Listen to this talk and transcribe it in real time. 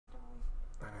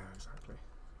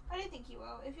don't think you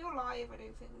will. If you're live, I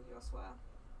don't think you'll swear.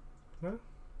 No? No.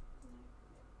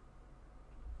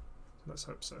 Let's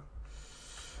hope so.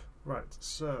 Right,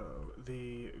 so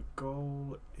the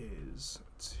goal is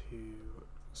to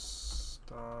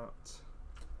start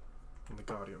on the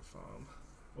Guardian farm.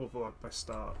 Although by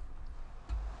start,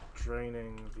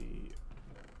 draining the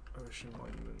ocean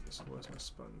monuments. Where's my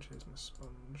sponge? Here's my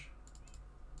sponge.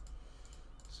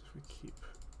 So if we keep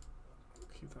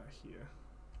that here,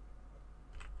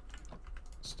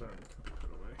 stone can be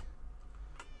put away.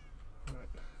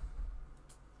 Right.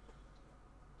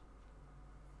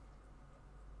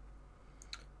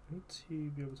 I need to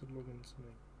be able to log into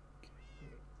my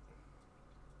game.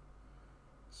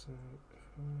 So if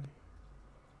I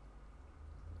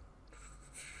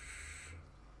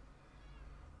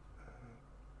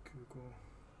Google,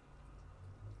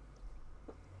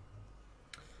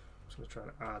 I'm just going to try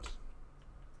to add.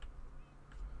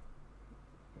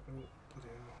 Oh, bloody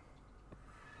hell.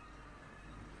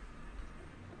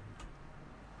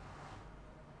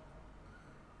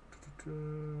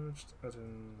 Just add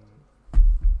in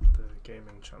the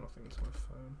gaming channel thing to my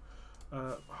phone.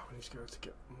 Oh, I need to go to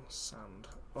get more sand.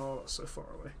 Oh, that's so far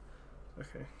away.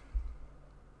 Okay.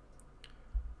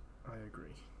 I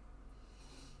agree.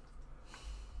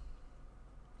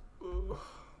 Ugh.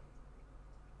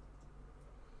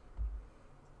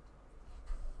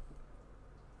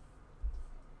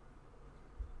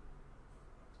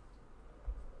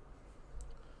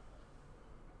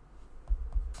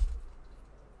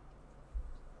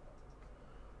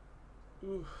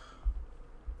 Ooh.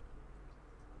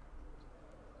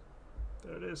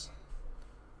 There it is.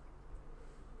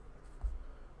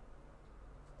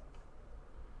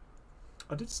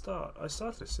 I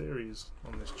started a series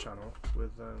on this channel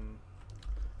with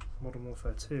Modern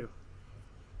Warfare 2. It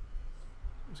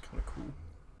was kind of cool.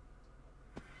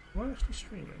 Am I actually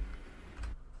streaming?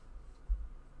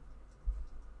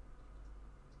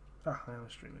 Ah, I am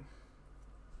streaming.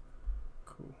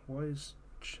 Cool. Why is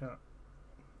chat